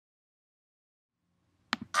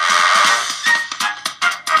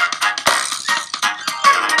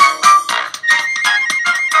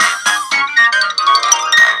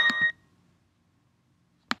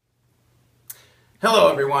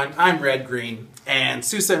everyone, I'm Red Green, and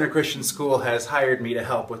Sioux Center Christian School has hired me to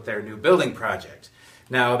help with their new building project.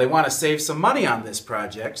 Now, they want to save some money on this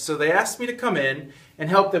project, so they asked me to come in and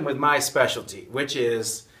help them with my specialty, which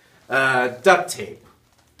is duct tape.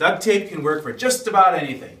 Duct tape can work for just about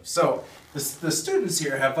anything. So, the students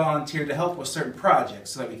here have volunteered to help with certain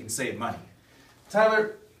projects so that we can save money.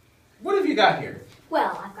 Tyler, what have you got here?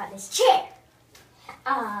 Well, I've got this chair.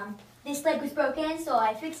 This leg was broken, so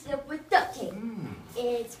I fixed it up with duct tape.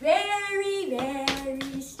 It's very,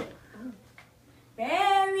 very sturdy.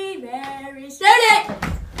 Very, very sturdy!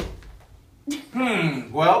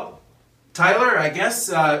 Well, Tyler, I guess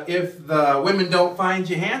if the women don't find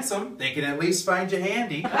you handsome, they can at least find you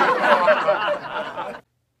handy.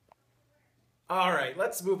 All right,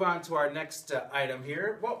 let's move on to our next item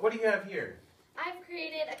here. What do you have here? I've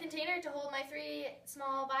created a container to hold my 3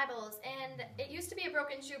 small Bibles, and it used to be a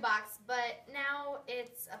broken shoebox, but now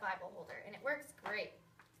it's a Bible holder, and it works great.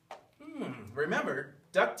 Remember,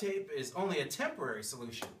 duct tape is only a temporary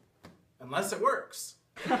solution, unless it works.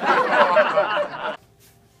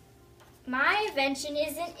 My invention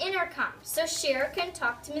is an intercom, so Cher can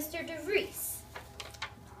talk to Mr. DeVries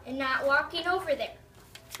and not walking over there.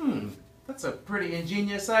 That's a pretty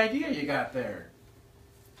ingenious idea you got there.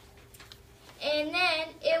 And then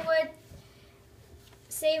it would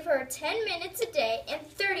save her 10 minutes a day and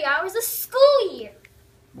 30 hours a school year.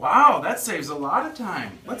 Wow, that saves a lot of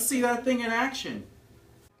time. Let's see that thing in action.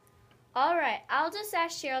 All right, I'll just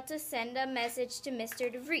ask Cheryl to send a message to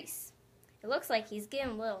Mr. DeVries. It looks like he's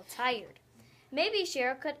getting a little tired. Maybe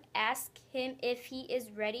Cheryl could ask him if he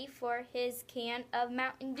is ready for his can of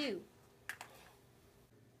Mountain Dew.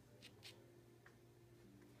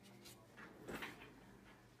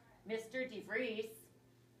 Mr. DeVries.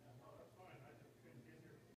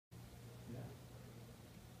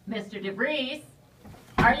 Mr. DeVries,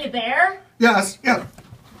 are you there? Yes, yeah.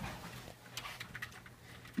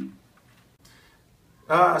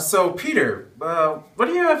 So Peter, what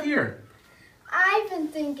do you have here? I've been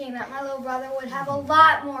thinking that my little brother would have a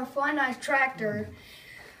lot more fun on a tractor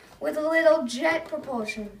with a little jet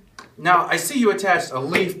propulsion. Now, I see you attached a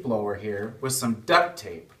leaf blower here with some duct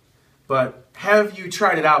tape, but have you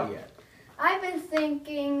tried it out yet? I've been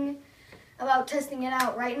thinking about testing it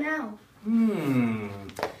out right now.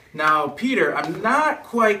 Now, Peter, I'm not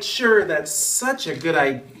quite sure that's such a good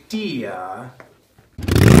idea.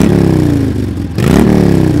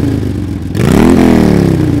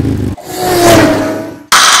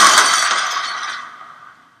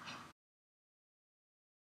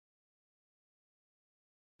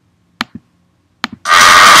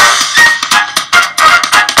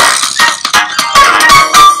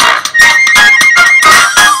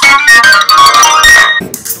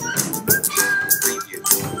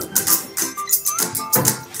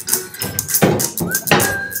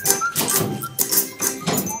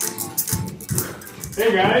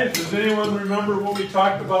 Hey guys, does anyone remember what we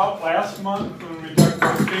talked about last month when we talked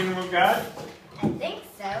about the Kingdom of God? I think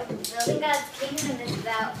so. Building God's kingdom is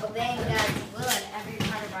about obeying God's will in every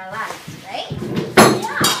part of our lives, right?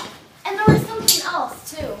 Yeah, and there was something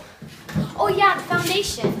else, too. Oh yeah, the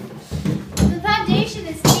foundation. The foundation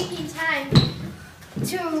is taking time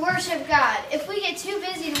to worship God. If we get too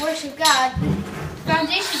busy to worship God, the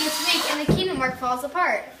foundation gets weak and the kingdom work falls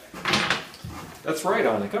apart. That's right,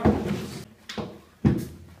 Annika.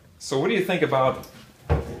 So what do you think about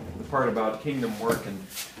the part about kingdom work and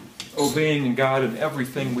obeying God in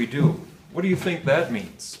everything we do? What do you think that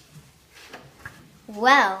means?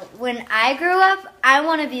 Well, when I grow up, I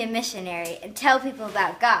want to be a missionary and tell people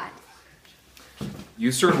about God.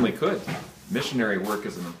 You certainly could. Missionary work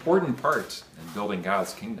is an important part in building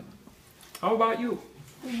God's kingdom. How about you?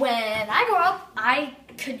 When I grow up, I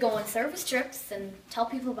could go on service trips and tell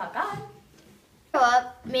people about God. Grow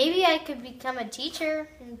up, maybe I could become a teacher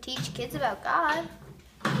and teach kids about God.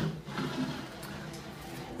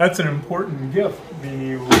 That's an important gift,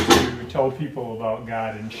 being able to tell people about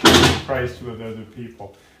God and share Christ with other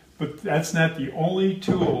people. But that's not the only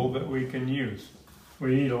tool that we can use.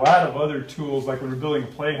 We need a lot of other tools, like when we're building a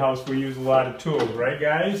playhouse, we use a lot of tools, right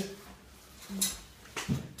guys?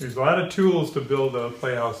 There's a lot of tools to build a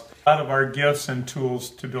playhouse. A lot of our gifts and tools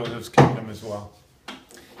to build His kingdom as well.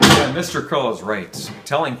 Yeah, Mr. Krill is right.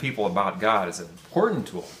 Telling people about God is an important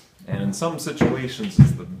tool, and in some situations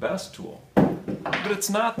is the best tool. But it's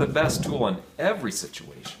not the best tool in every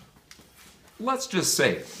situation. Let's just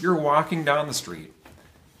say you're walking down the street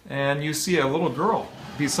and you see a little girl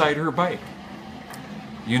beside her bike.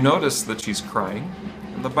 You notice that she's crying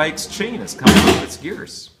and the bike's chain is coming off its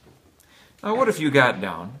gears. Now what if you got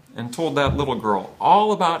down and told that little girl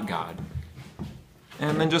all about God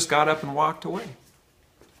and then just got up and walked away?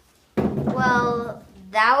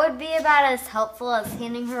 That would be about as helpful as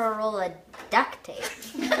handing her a roll of duct tape.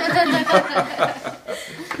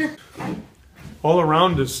 All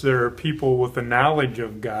around us there are people with a knowledge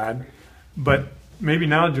of God, but maybe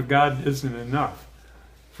knowledge of God isn't enough.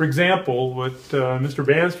 For example, what Mr.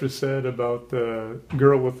 Bannister said about the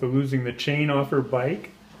girl with losing the chain off her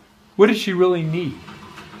bike, what does she really need?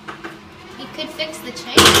 You could fix the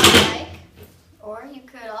chain on the bike, or you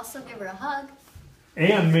could also give her a hug.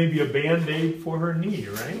 And maybe a Band-Aid for her knee,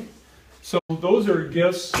 right? So those are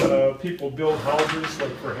gifts. People build houses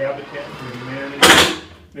like for Habitat for Humanity.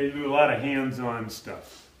 They do a lot of hands-on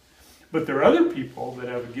stuff. But there are other people that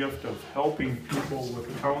have a gift of helping people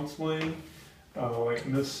with counseling, like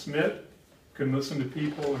Miss Smith can listen to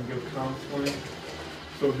people and give counseling.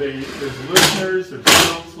 So there's listeners, there's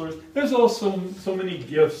counselors. There's also so many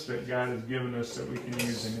gifts that God has given us that we can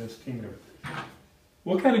use in His kingdom.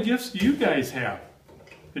 What kind of gifts do you guys have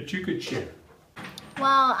that you could share?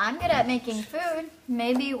 Well, I'm good at making food.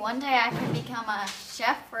 Maybe one day I can become a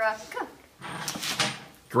chef or a cook.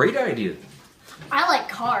 Great idea. I like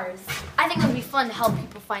cars. I think it would be fun to help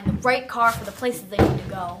people find the right car for the places they need to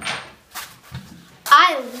go.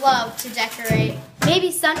 I love to decorate. Maybe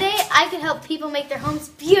someday I could help people make their homes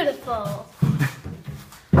beautiful.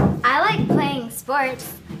 I like playing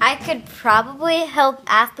sports. I could probably help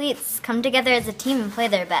athletes come together as a team and play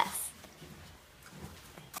their best.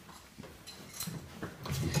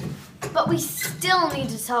 But we still need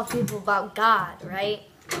to tell people about God, right?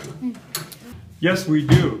 Yes, we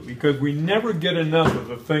do, because we never get enough of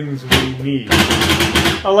the things we need.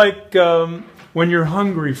 Like when you're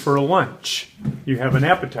hungry for lunch, you have an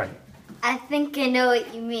appetite. I think I know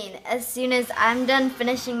what you mean. As soon as I'm done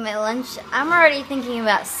finishing my lunch, I'm already thinking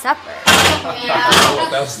about supper. I know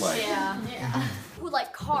what that's like. Yeah. Who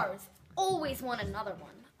like cars always want another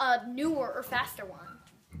one, a newer or faster one.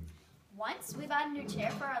 Once we bought a new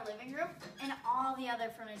chair for our living room, and all the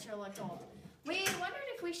other furniture looked old. We wondered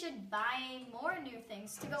if we should buy more new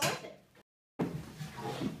things to go with it.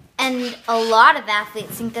 And a lot of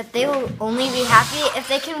athletes think that they will only be happy if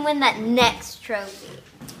they can win that next trophy.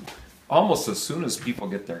 Almost as soon as people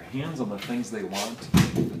get their hands on the things they want,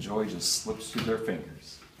 the joy just slips through their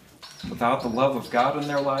fingers. Without the love of God in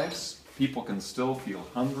their lives, people can still feel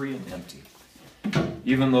hungry and empty.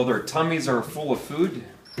 Even though their tummies are full of food,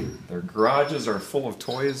 their garages are full of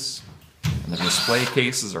toys, and their display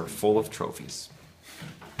cases are full of trophies.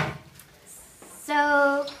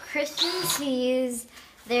 So Christians who use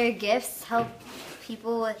their gifts help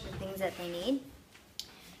people with the things that they need.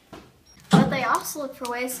 But they also look for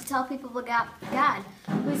ways to tell people about God,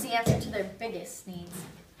 who's the answer to their biggest needs.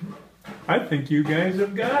 I think you guys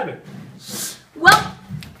have got it. Well,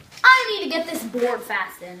 I need to get this board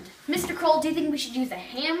fastened. Mr. Kroll, do you think we should use a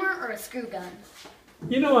hammer or a screw gun?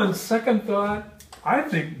 You know, on second thought, I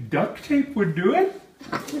think duct tape would do it.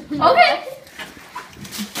 Okay.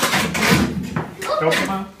 Help them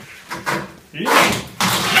out. Yeah.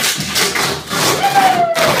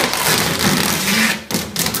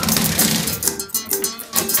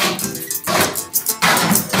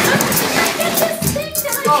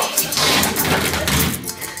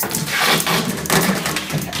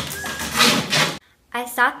 I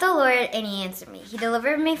sought the Lord, and He answered me. He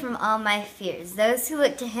delivered me from all my fears. Those who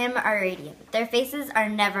look to Him are radiant. Their faces are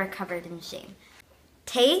never covered in shame.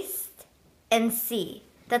 Taste and see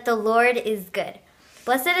that the Lord is good.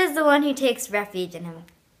 Blessed is the one who takes refuge in Him.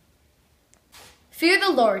 Fear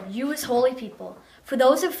the Lord, you His holy people, for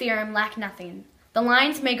those who fear Him lack nothing. The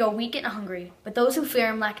lions may go weak and hungry, but those who fear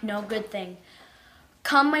Him lack no good thing.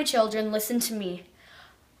 Come, my children, listen to me.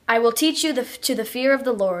 I will teach you to the fear of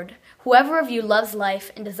the Lord. Whoever of you loves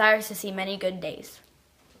life and desires to see many good days.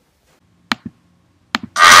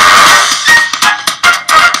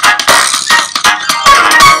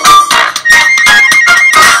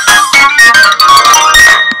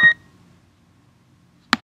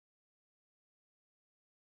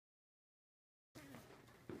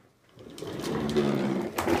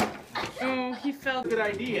 Oh, he felt good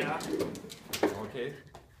idea. Okay.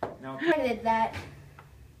 Now, I did that.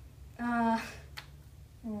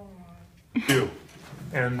 Do.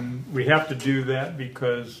 And we have to do that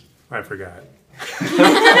because I forgot.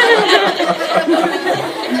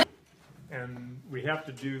 And we have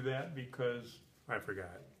to do that because I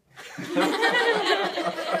forgot.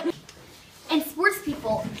 And sports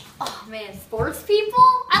people. Oh man, sports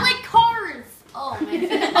people? I like cars. Oh man.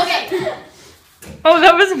 Okay. Oh,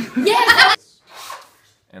 that was. Yes.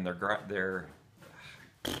 and they're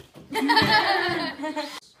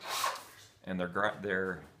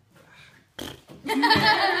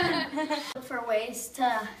Look for ways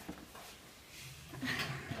to...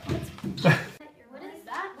 What is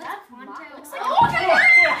Looks like a